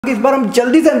इस बार हम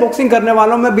जल्दी से अनबॉक्सिंग करने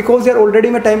वाला हूं मैं, बिकॉज यार ऑलरेडी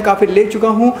मैं टाइम काफ़ी ले चुका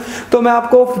हूं। तो मैं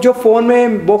आपको जो फ़ोन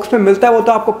में बॉक्स में मिलता है वो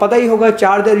तो आपको पता ही होगा,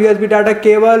 charger, USB data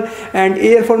cable and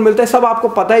earphone मिलता है, सब आपको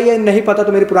पता ही है। नहीं पता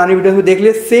तो मेरी पुरानी वीडियो में देख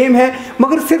लिए, सेम है।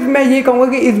 मगर सिर्फ मैं ये कहूँगा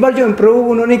कि इस बार जो इम्प्रूव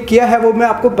उन्होंने किया है वो मैं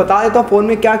आपको बता देता हूँ फ़ोन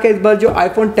में क्या क्या इस बार जो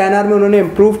iPhone XR में उन्होंने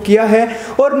इम्प्रूव किया है।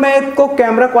 और मैं आपको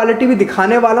कैमरा क्वालिटी भी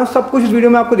दिखाने वाला हूँ, सब कुछ इस वीडियो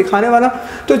में आपको दिखाने वाला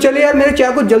हूँ। तो चलिए यार मेरे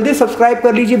चैनल को जल्दी सब्सक्राइब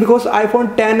कर लीजिए, बिकॉज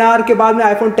iPhone XR के बाद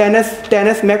मैं iPhone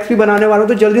XS Max भी बनाने वाला हूँ।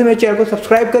 तो जल्दी मेरे चैनल को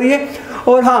सब्सक्राइब करिए।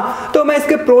 और हाँ, तो मैं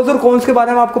इसके प्रोज और कॉन्स के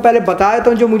बारे में आपको पहले बता देता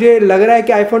हूँ, जो मुझे लग रहा है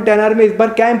कि iPhone XR में इस बार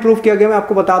क्या इंप्रूव किया गया मैं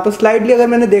आपको बताता हूँ। स्लाइडली अगर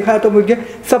मैंने देखा है तो मुझे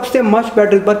सबसे मच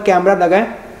बेटर इस बार कैमरा लगा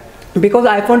है, बिकॉज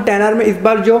iPhone XR में इस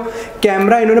बार जो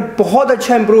कैमरा इन्होंने बहुत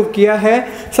अच्छा इंप्रूव किया है।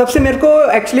 सबसे मेरे को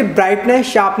एक्चुअली ब्राइटनेस,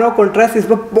 शार्पनर और कॉन्ट्रास्ट इस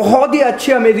बार बहुत ही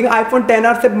अच्छी अमेजिंग, iPhone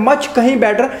XR से मच कहीं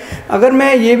बेटर। अगर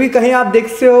मैं ये भी कहीं आप देख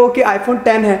सकते हो कि iPhone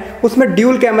X है उसमें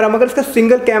ड्यूल कैमरा, मगर इसका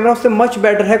सिंगल कैमरा उससे मच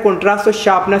बेटर है कॉन्ट्रास्ट और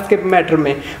शार्पनेस के मैटर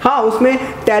में। हाँ, उसमें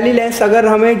टेली लेंस, अगर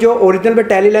हमें जो ओरिजिनल में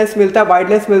टेली लेंस मिलता है, वाइड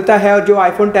लेंस मिलता है, और जो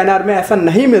iPhone XR में ऐसा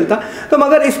नहीं मिलता। तो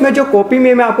मगर इसमें जो कॉपी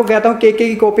में मैं आपको कहता हूँ KK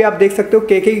की कॉपी, आप देख सकते हो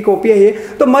KK की कॉपी है ये,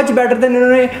 तो मच बेटर देन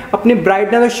इन्होंने अपनी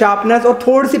ब्राइटनेस और शार्पनेस और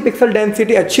थोड़ी सी पिक्सल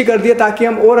डेंसिटी अच्छी कर दी है, ताकि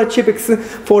हम और अच्छी पिक्सल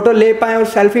फोटो ले पाएं और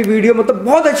सेल्फी वीडियो, मतलब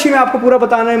बहुत अच्छी, मैं आपको पूरा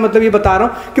बताना है, मतलब ये बता रहा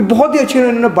हूँ कि बहुत ही अच्छी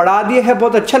इन्होंने बढ़ा दी है,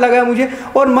 बहुत अच्छा लगा है मुझे।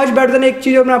 और मच बेटर देन एक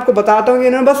चीज़ और मैं आपको बताता हूँ कि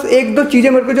इन्होंने बस एक दो चीज़ें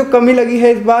मेरे को जो कमी लगी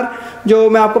है इस बार, जो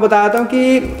मैं आपको बताता हूँ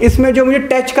कि इसमें जो मुझे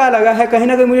टच का लगा है, कहीं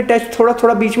ना कहीं मुझे टच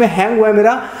थोड़ा बीच में हैंग हुआ है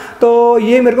मेरा, तो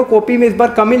ये मेरे को कॉपी में इस बार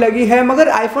कमी लगी है।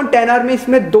 मगर iPhone XR में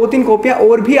इसमें 2-3 कॉपियाँ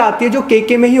और भी आती है जो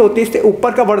KK में ही होती है, इससे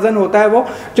ऊपर का वर्जन होता है वो,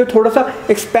 जो थोड़ा सा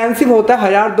एक्सपेंसिव होता है,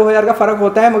 1000-2000 का फ़र्क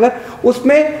होता है। मगर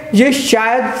उसमें ये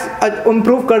शायद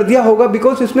इम्प्रूव कर दिया होगा,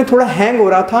 बिकॉज इसमें थोड़ा हैंग हो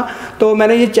रहा था। तो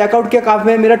मैंने ये चेकआउट किया,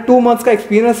 काफ़ी मेरा 2 मंथ्स का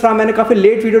एक्सपीरियंस रहा, मैंने काफ़ी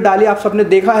लेट वीडियो डाली, आप सबने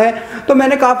देखा है। तो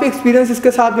मैंने काफ़ी एक्सपीरियंस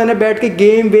इसके साथ, मैंने बैठ के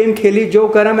गेम वेम खेली, जो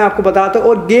करा मैं आपको बताता हूँ।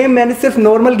 और गेम मैंने सिर्फ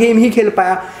नॉर्मल गेम ही खेल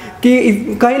पाया,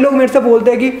 कि कई लोग मेरे से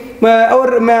बोलते हैं कि,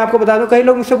 और मैं आपको बता दूं, कई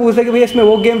लोग मुझसे पूछते हैं कि भैया इसमें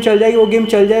वो गेम चल जाएगी, वो गेम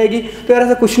चल जाएगी। तो यार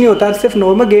ऐसा कुछ नहीं होता, सिर्फ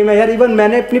नॉर्मल गेम है यार। इवन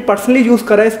मैंने अपनी पर्सनली यूज़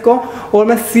करा है इसको, और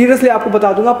मैं सीरियसली आपको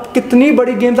बता दूंगा, कितनी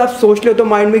बड़ी गेम्स आप सोच ले तो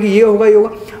माइंड में कि ये होगा, ये होगा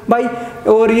भाई।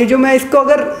 और ये जो मैं इसको,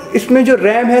 अगर इसमें जो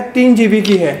रैम है 3 GB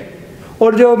की है,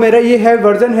 और जो मेरा ये है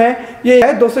वर्जन है, ये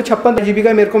है 256 GB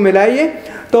का मेरे को मिला है ये।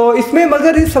 तो इसमें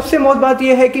मगर सबसे मौत बात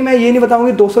ये है कि मैं ये नहीं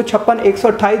बताऊंगी 256,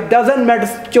 128 डजन मैटर,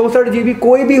 64 GB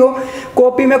कोई भी हो,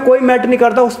 कॉपी में कोई मैटर नहीं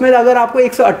करता। उसमें अगर आपको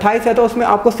 128 है तो उसमें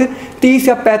आपको सिर्फ 30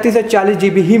 या 35 या 40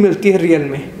 GB ही मिलती है रियल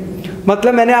में।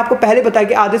 मतलब मैंने आपको पहले बताया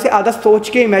कि आधे से आधा सोच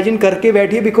के इमेजिन करके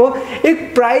बैठिए, बिकॉज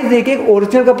एक प्राइस देखिए, एक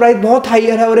ओरिजिनल का प्राइस बहुत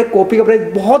हायर है और एक कॉपी का प्राइस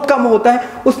बहुत कम होता है।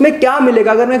 उसमें क्या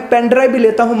मिलेगा, अगर मैं एक पेन ड्राइव भी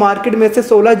लेता हूँ मार्केट में से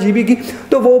 16 GB की,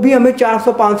 तो वो भी हमें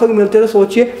 400-500 की मिलती है। तो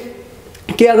सोचिए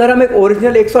कि अगर हम एक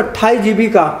ओरिजिनल 128 GB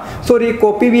का, सॉरी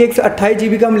कॉपी भी 128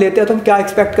 GB का हम लेते हैं, तो हम क्या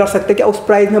एक्सपेक्ट कर सकते हैं, क्या उस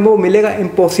प्राइस में हमें वो मिलेगा?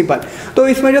 इम्पॉसिबल। तो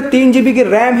इसमें जो 3 GB की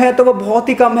रैम है तो वो बहुत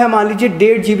ही कम है, मान लीजिए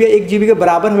 1.5 GB या 1 GB के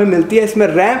बराबर हमें मिलती है इसमें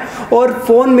रैम। और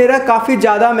फ़ोन मेरा काफ़ी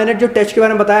ज़्यादा, मैंने जो टच के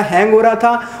बारे में बताया, हैंग हो रहा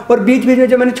था, और बीच बीच में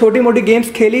जब मैंने छोटी मोटी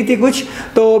गेम्स खेली थी कुछ,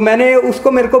 तो मैंने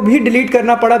उसको, मेरे को भी डिलीट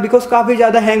करना पड़ा, बिकॉज काफ़ी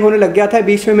ज़्यादा हैंग होने लग गया था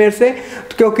बीच में मेरे से,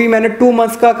 क्योंकि मैंने 2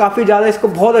 मंथ्स का काफ़ी ज़्यादा इसको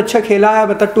बहुत अच्छा खेला है,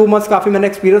 मतलब 2 मंथ्स काफ़ी मैंने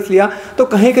एक्सपीरियंस लिया। तो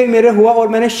कहीं कहीं मेरे हुआ, और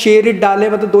मैंने शेयर इट डाले,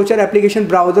 मतलब 2-4 एप्लीकेशन,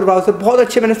 ब्राउजर बहुत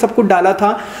अच्छे मैंने सब कुछ डाला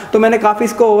था। तो मैंने काफ़ी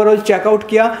इसको ओवरऑल चेकआउट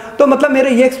किया। तो मतलब मेरा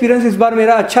ये एक्सपीरियंस इस बार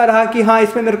मेरा अच्छा रहा कि हाँ,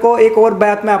 इसमें मेरे को एक और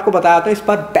बात मैं आपको बताया था, इस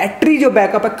बार बैटरी जो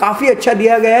बैकअप है काफ़ी अच्छा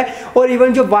दिया गया है। और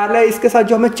इवन जो वायरलेस इसके साथ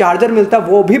जो हमें चार्जर मिलता है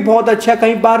वो भी बहुत अच्छा है।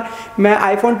 कई बार मैं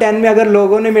iPhone X में, अगर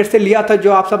लोगों ने मेरे से लिया था,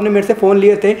 जो आप सबने मेरे से फ़ोन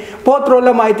लिए थे, बहुत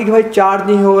प्रॉब्लम आई थी कि भाई चार्ज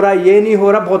नहीं हो रहा, ये नहीं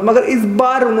हो रहा बहुत। मगर इस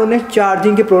बार उन्होंने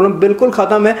चार्जिंग की प्रॉब्लम बिल्कुल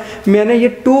ख़त्म है। मैंने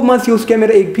ये 2 मंथ्स यूज़ किया,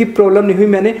 मेरा एक भी प्रॉब्लम नहीं हुई।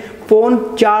 मैंने फ़ोन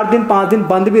 4 दिन 5 दिन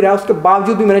बंद भी रहा, उसके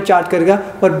बावजूद भी मैंने चार्ज करेगा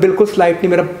और बिल्कुल स्लाइटली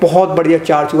मेरा बहुत बढ़िया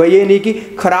चार्ज हुआ। ये नहीं कि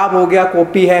ख़राब हो गया,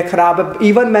 कॉपी है ख़राब है।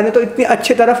 इवन मैंने तो इतनी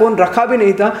अच्छी तरह फ़ोन रखा भी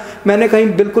नहीं था, मैंने कहीं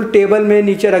बिल्कुल टेबल में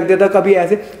नीचे रख दिया था कभी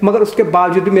ऐसे, मगर उसके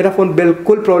बावजूद भी मेरा फ़ोन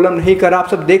बिल्कुल प्रॉब्लम नहीं करा, आप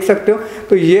सब देख सकते हो।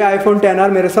 तो ये iPhone XR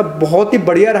मेरे साथ बहुत ही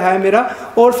बढ़िया रहा है मेरा।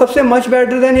 और सबसे मच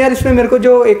बेटर देन यार, इसमें मेरे को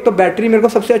जो एक तो बैटरी मेरे को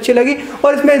सबसे अच्छी लगी,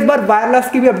 और इसमें इस बार वायरलेस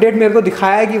की भी अपडेट मेरे को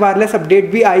दिखाया है कि वायरलेस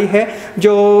अपडेट भी आई है,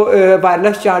 जो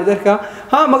वायरलेस चार्जर का।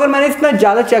 हाँ, मगर मैंने इतना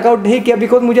ज़्यादा चेकआउट नहीं किया,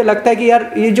 बिकॉज मुझे लगता है कि यार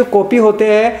ये जो कॉपी होते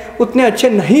हैं उतने अच्छे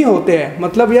नहीं होते हैं।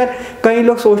 मतलब यार कई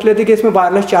लोग सोच लेते हैं कि इसमें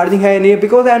वायरलेस चार्जिंग है या नहीं है,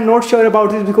 because I am not sure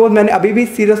about this. Because मैंने अभी भी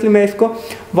सीरियसली मैं इसको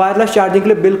वायरलेस चार्जिंग के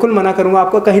लिए बिल्कुल मना करूँगा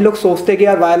आपको। कहीं लोग सोचते हैं कि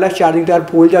यार वायरलेस चार्जिंग तो यार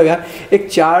भूल जाओ यार, एक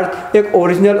चार्ज, एक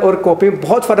ओरिजिनल और कॉपी में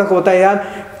बहुत फ़र्क होता है यार।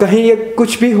 कहीं ये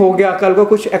कुछ भी हो गया, कल को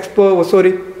कुछ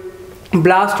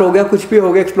ब्लास्ट हो गया, कुछ भी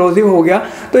हो गया, एक्सप्लोसिव हो गया,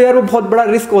 तो यार वो बहुत बड़ा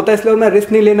रिस्क होता है, इसलिए मैं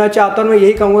रिस्क नहीं लेना चाहता हूँ। मैं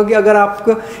यही कहूँगा कि अगर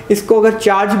आप इसको अगर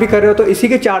चार्ज भी कर रहे हो तो इसी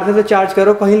के चार्जर से चार्ज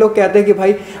करो। कहीं लोग कहते हैं कि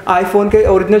भाई आईफोन के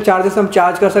ओरिजिनल चार्जर से हम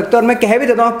चार्ज कर सकते हैं, और मैं कह भी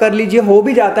देता हूँ आप कर लीजिए, हो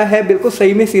भी जाता है, बिल्कुल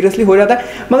सही में सीरियसली हो जाता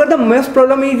है। मगर द मोस्ट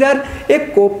प्रॉब्लम इज यार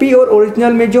एक कॉपी और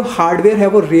ओरिजिनल में जो हार्डवेयर है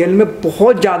वो रियल में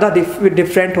बहुत ज़्यादा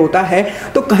डिफरेंट होता है,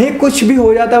 तो कहीं कुछ भी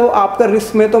हो जाता है वो आपका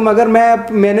रिस्क में। तो मगर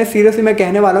मैंने सीरियसली मैं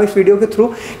कहने वाला हूँ इस वीडियो के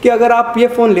थ्रू कि अगर आप ये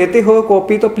फ़ोन लेते हो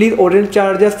कॉपी तो प्लीज़ ओरिजिनल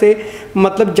चार्जर से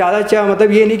मतलब ज़्यादा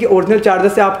मतलब ये नहीं कि ओरिजिनल चार्जर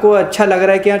से आपको अच्छा लग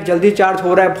रहा है कि यार जल्दी चार्ज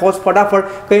हो रहा है बहुत फटाफट।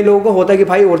 कई लोगों को होता है कि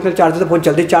भाई ओरिजिनल चार्जर से बहुत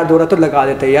जल्दी चार्ज हो रहा है तो लगा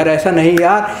देते हैं, यार ऐसा नहीं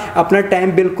यार, अपना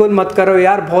टाइम बिल्कुल मत करो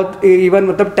यार। बहुत इवन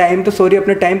मतलब टाइम तो सॉरी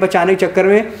अपने टाइम बचाने के चक्कर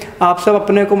में आप सब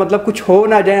अपने को मतलब कुछ हो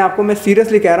ना जाए, आपको मैं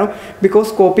सीरियसली कह रहा हूँ,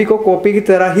 बिकॉज कॉपी को कॉपी की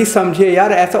तरह ही समझिए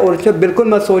यार, ऐसा ओरिजिनल बिल्कुल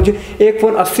मत सोचिए। एक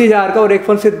फ़ोन 80,000 का और एक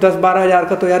फ़ोन सिर्फ 10-12 हज़ार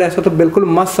का, तो यार ऐसा तो बिल्कुल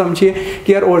मत समझिए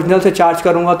कि यार ओरिजिनल से चार्ज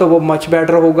करूँगा तो वो मच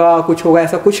बेटर होगा, कुछ होगा,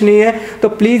 ऐसा कुछ नहीं है। तो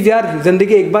प्लीज़ यार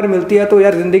ज़िंदगी एक बार मिलती है तो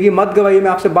यार ज़िंदगी मत गवाइए। मैं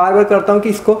आपसे बार बार करता हूँ कि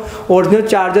इसको ओरिजिनल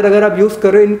चार्जर अगर आप यूज़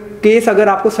करो, इन केस अगर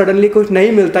आपको सडनली कुछ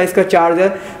नहीं मिलता इसका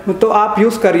चार्जर तो आप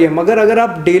यूज़ करिए, मगर अगर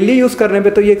आप डेली यूज़ करने पे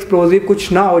तो ये एक्सप्लोजिव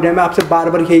कुछ ना हो जाए, मैं आपसे बार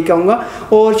बार यही कहूँगा।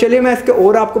 और चलिए मैं इसके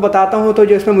और आपको बताता हूँ। तो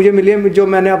जो इसमें मुझे मिली है, जो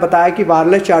मैंने बताया कि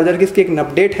वायरलेस चार्जर की इसकी एक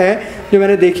अपडेट है जो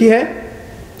मैंने देखी है,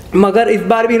 मगर इस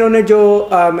बार भी इन्होंने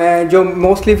मैं जो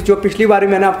मोस्टली जो पिछली बार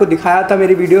मैंने आपको दिखाया था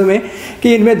मेरी वीडियो में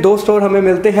कि इनमें 2 स्टोर हमें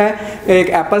मिलते हैं, एक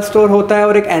एप्पल स्टोर होता है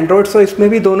और एक एंड्रॉयड स्टोर, इसमें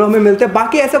भी दोनों हमें मिलते हैं।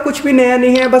 बाकी ऐसा कुछ भी नया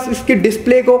नहीं है, बस इसकी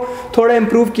डिस्प्ले को थोड़ा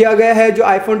इम्प्रूव किया गया है। जो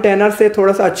आईफोन 10R से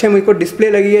थोड़ा सा अच्छे मुझको डिस्प्ले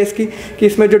लगी है इसकी, कि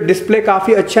इसमें जो डिस्प्ले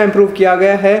काफ़ी अच्छा इम्प्रूव किया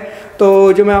गया है। तो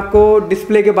जो मैं आपको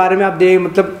डिस्प्ले के बारे में आप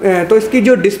तो इसकी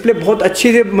जो डिस्प्ले बहुत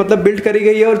अच्छी से मतलब बिल्ड करी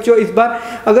गई है। और जो इस बार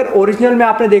अगर ओरिजिनल में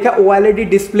आपने देखा OLED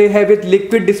डिस्प्ले है विद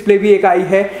लिक्विड डिस्प्ले भी एक आई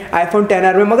है आईफोन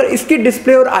 10R में, मगर इसकी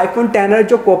डिस्प्ले और आईफोन 10R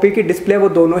जो कॉपी की डिस्प्ले है वो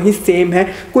दोनों ही सेम है,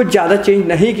 कुछ ज़्यादा चेंज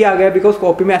नहीं किया गया। बिकॉज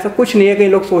कॉपी में ऐसा कुछ नहीं है, कई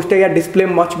लोग सोचते हैं यार डिस्प्ले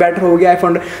मच बेटर हो गया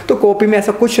आईफोन, तो कॉपी में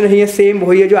ऐसा कुछ नहीं है, सेम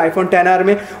वही है जो आईफोन 10R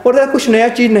में। और कुछ नया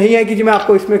चीज़ नहीं है कि जो मैं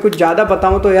आपको इसमें कुछ ज़्यादा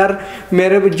बताऊँ, तो यार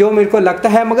मेरे को लगता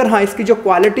है। मगर हाँ, इसकी जो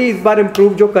क्वालिटी इस बार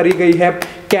इम्प्रूव जो करी गई है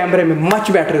कैमरे में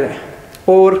मच बेटर है,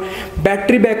 और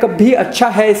बैटरी बैकअप भी अच्छा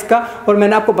है इसका। और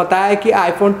मैंने आपको बताया कि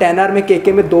आईफोन 10R में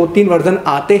के में 2-3 वर्जन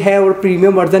आते हैं और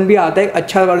प्रीमियम वर्जन भी आता है,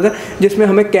 अच्छा वर्जन जिसमें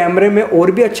हमें कैमरे में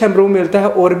और भी अच्छा इम्प्रूव मिलता है।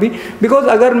 और भी बिकॉज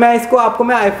अगर मैं इसको आपको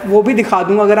वो भी दिखा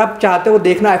दूंगा, अगर आप चाहते हो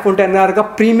देखना आईफोन 10R का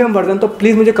प्रीमियम वर्जन तो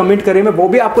प्लीज़ मुझे कमेंट करिए, मैं वो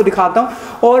भी आपको दिखाता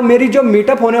हूँ। और मेरी जो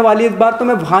मीटअप होने वाली है इस बार, तो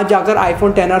मैं वहाँ जाकर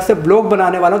आईफोन 10R से ब्लॉग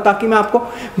बनाने वाला हूँ, ताकि मैं आपको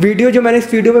वीडियो जो मैंने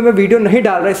इस वीडियो में मैं वीडियो नहीं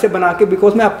डाल रहा इससे बना के,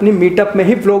 बिकॉज मैं अपनी मीटअप में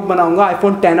ही ब्लॉग बनाऊँगा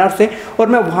आईफोन 10R से, और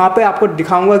मैं वहाँ पर आपको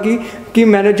दिखाऊंगा कि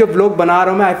मैंने जो ब्लॉग बना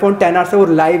रहा हूँ मैं आईफोन 10R से, और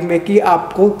लाइव में, कि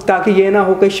आपको ताकि ये ना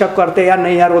हो कहीं शक करते यार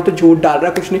नहीं यार वो तो झूठ डाल रहा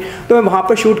है कुछ नहीं, तो मैं वहाँ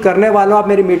पर शूट करने वाला हूँ। आप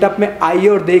मेरी मीटअप में आइए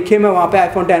और देखिए मैं वहाँ पे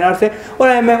आईफोन 10R से।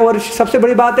 और सबसे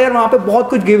बड़ी बात है यार वहाँ पे बहुत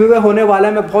कुछ गिव अवे होने वाला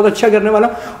है, मैं बहुत अच्छा करने वाला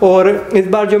हूँ। और इस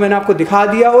बार जो मैंने आपको दिखा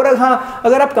दिया। और हाँ,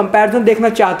 अगर आप कंपेरिजन देखना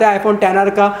चाहते हैं आईफोन 10R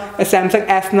का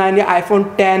सैमसंग S9 या आईफोन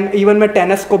 10, इवन मैं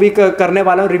 10s को भी करने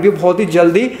वाला हूँ रिव्यू बहुत ही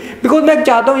जल्दी, बिकॉज मैं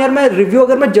चाहता हूँ यार मैं रिव्यू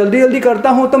अगर मैं जल्दी करता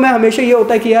हूँ तो मैं हमेशा ये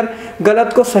होता है कि यार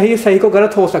गलत को सही, सही को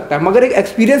गलत हो सकता है, मगर एक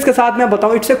एक्सपीरियंस के साथ मैं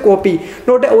बताऊं it's a copy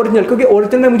not a original, क्योंकि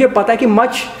ओरिजिनल में मुझे पता है कि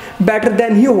मच बेटर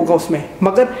देन ही होगा उसमें।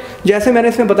 मगर जैसे मैंने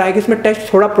इसमें बताया कि इसमें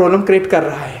टेस्ट थोड़ा प्रॉब्लम क्रिएट कर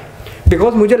रहा है,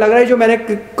 बिकॉज मुझे लग रहा है जो मैंने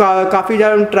काफ़ी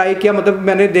ज़्यादा ट्राई किया, मतलब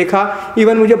मैंने देखा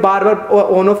इवन मुझे बार बार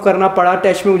ऑन ऑफ करना पड़ा,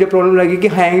 टेस्ट में मुझे प्रॉब्लम लगी कि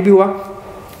हैंग भी हुआ,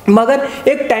 मगर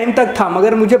एक टाइम तक था।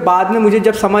 मगर मुझे बाद में मुझे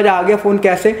जब समझ आ गया फ़ोन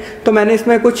कैसे, तो मैंने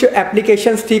इसमें कुछ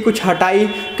एप्लीकेशंस थी कुछ हटाई,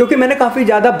 क्योंकि मैंने काफ़ी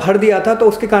ज़्यादा भर दिया था तो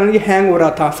उसके कारण ये हैंग हो रहा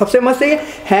था। सबसे मस्त ये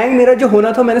हैंग मेरा जो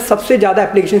होना था, मैंने सबसे ज़्यादा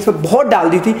एप्लीकेशन इसमें बहुत डाल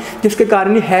दी थी जिसके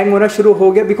कारण ये हैंग होना शुरू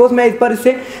हो गया। बिकॉज मैं इस बार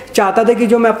इससे चाहता था कि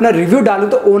जो मैं अपना रिव्यू डालूँ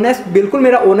तो ऑनेस्ट, बिल्कुल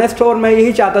मेरा ऑनेस्ट हो, और मैं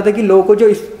यही चाहता था कि लोगों को जो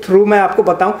इस थ्रू मैं आपको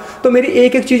बताऊँ, तो मेरी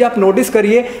एक एक चीज़ आप नोटिस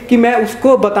करिए कि मैं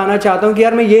उसको बताना चाहता हूँ कि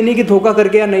यार मैं ये नहीं कि धोखा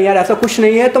करके यार नहीं यार ऐसा कुछ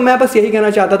नहीं है। तो मैं बस यही कहना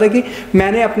चाहता था कि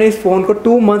मैंने अपने इस फ़ोन को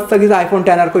 2 मंथ्स तक इस आईफोन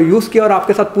 10R को यूज़ किया और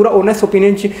आपके साथ पूरा ऑनेस्ट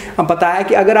ओपिनियन बताया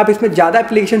कि अगर आप इसमें ज़्यादा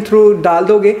एप्लीकेशन थ्रू डाल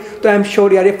दोगे तो आई एम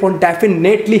श्योर यार ये फ़ोन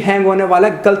डेफिनेटली हैंग होने वाला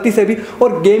है गलती से भी।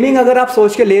 और गेमिंग अगर आप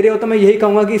सोच के ले रहे हो तो मैं यही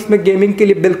कहूँगा कि इसमें गेमिंग के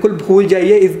लिए बिल्कुल भूल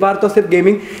जाइए। इस बार तो सिर्फ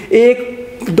गेमिंग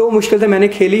 1-2 मुश्किल से मैंने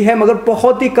खेली है, मगर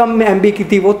बहुत ही कम MB की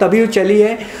थी वो, तभी वो चली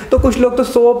है। तो कुछ लोग तो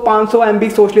 100-500 MB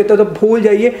सोच लेते हो, तो भूल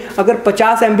जाइए। अगर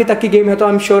 50 MB तक की गेम है तो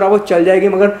आई एम श्योर वो चल जाएगी,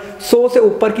 मगर 100 से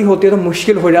ऊपर की होती है तो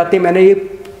मुश्किल हो जाती है। मैंने ये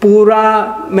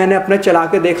पूरा मैंने अपना चला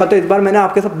के देखा, तो इस बार मैंने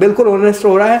आपके साथ बिल्कुल ऑनेस्ट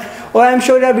हो रहा है। और आई एम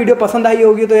श्योर यार वीडियो पसंद आई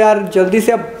होगी, तो यार जल्दी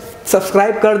से अब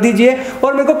सब्सक्राइब कर दीजिए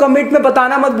और मेरे को कमेंट में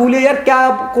बताना मत भूलिए यार क्या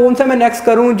कौन सा मैं नेक्स्ट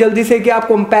करूं जल्दी से, कि आप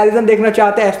कंपैरिजन देखना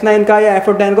चाहते हैं S9 का या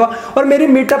iPhone 10 का। और मेरी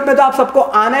मीटअप में तो आप सबको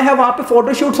आना है, वहां पे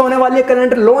फोटोशूट्स होने वाली है,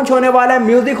 करंट लॉन्च होने वाला है,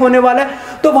 म्यूजिक होने वाला है,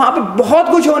 तो वहां पे बहुत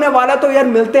कुछ होने वाला है। तो यार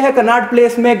मिलते हैं कनॉट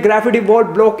प्लेस में, ग्राफिटी बोर्ड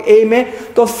ब्लॉक A में।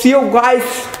 तो सी यू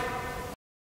गाइस।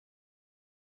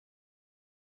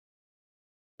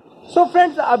 सो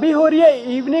फ्रेंड्स, अभी हो रही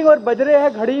है इवनिंग और बज रहे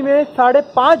हैं घड़ी में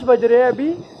 5:30 बज रहे हैं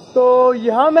अभी। तो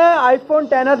यहाँ मैं iPhone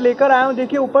 10R लेकर आया हूँ,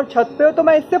 देखिए ऊपर छत पे। तो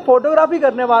मैं इससे फोटोग्राफी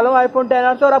करने वाला हूँ iPhone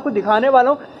 10R से, और आपको दिखाने वाला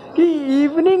हूँ कि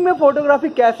इवनिंग में फोटोग्राफी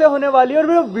कैसे होने वाली है। और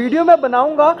वो वीडियो मैं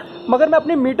बनाऊंगा, मगर मैं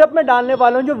अपनी मीटअप में डालने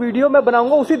वाला हूँ। जो वीडियो मैं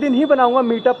बनाऊंगा उसी दिन ही बनाऊंगा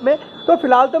मीटअप में। तो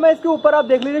फिलहाल तो मैं इसके ऊपर, आप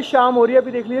देख लीजिए शाम हो रही है,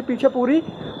 अभी देख लीजिए पीछे पूरी।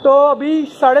 तो अभी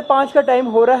 5:30 का टाइम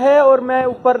हो रहा है और मैं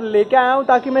ऊपर लेके आया हूँ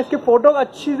ताकि मैं इसकी फ़ोटो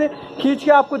अच्छी से खींच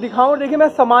के आपको दिखाऊँ। और देखिए मैं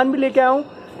सामान भी लेके आया हूँ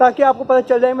ताकि आपको पता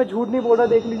चल जाए, मैं झूठ नहीं बोल रहा।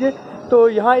 देख लीजिए, तो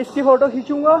यहाँ इसकी फ़ोटो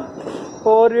खींचूँगा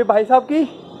और ये भाई साहब की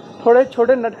थोड़े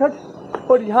छोटे नटखट।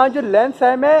 और यहाँ जो लेंस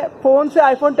है, मैं फ़ोन से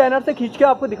iPhone 10R से खींच के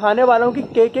आपको दिखाने वाला हूँ कि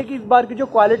के की इस बार की जो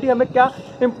क्वालिटी हमें क्या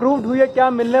इम्प्रूव्ड हुई है, क्या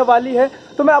मिलने वाली है।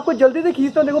 तो मैं आपको जल्दी से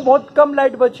खींचता हूँ। देखो बहुत कम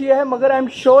लाइट बची है, मगर आई एम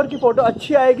श्योर कि फ़ोटो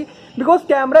अच्छी आएगी बिकॉज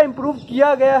कैमरा इम्प्रूव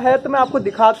किया गया है। तो मैं आपको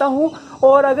दिखाता हूँ।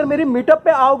 और अगर मेरी मीटअप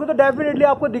पे आओगे तो डेफिनेटली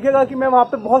आपको दिखेगा कि मैं वहाँ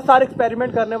पे बहुत सारे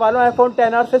एक्सपेरिमेंट करने वाला हूँ iPhone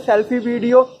 10R से। सेल्फी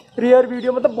वीडियो, रियर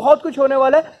वीडियो, मतलब बहुत कुछ होने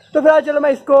वाला है। तो फिर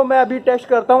चलो मैं अभी टेस्ट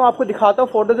करता हूँ, आपको दिखाता हूँ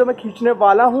फोटो जो मैं खींचने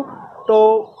वाला हूँ। तो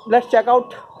लेट्स चेक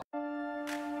आउट।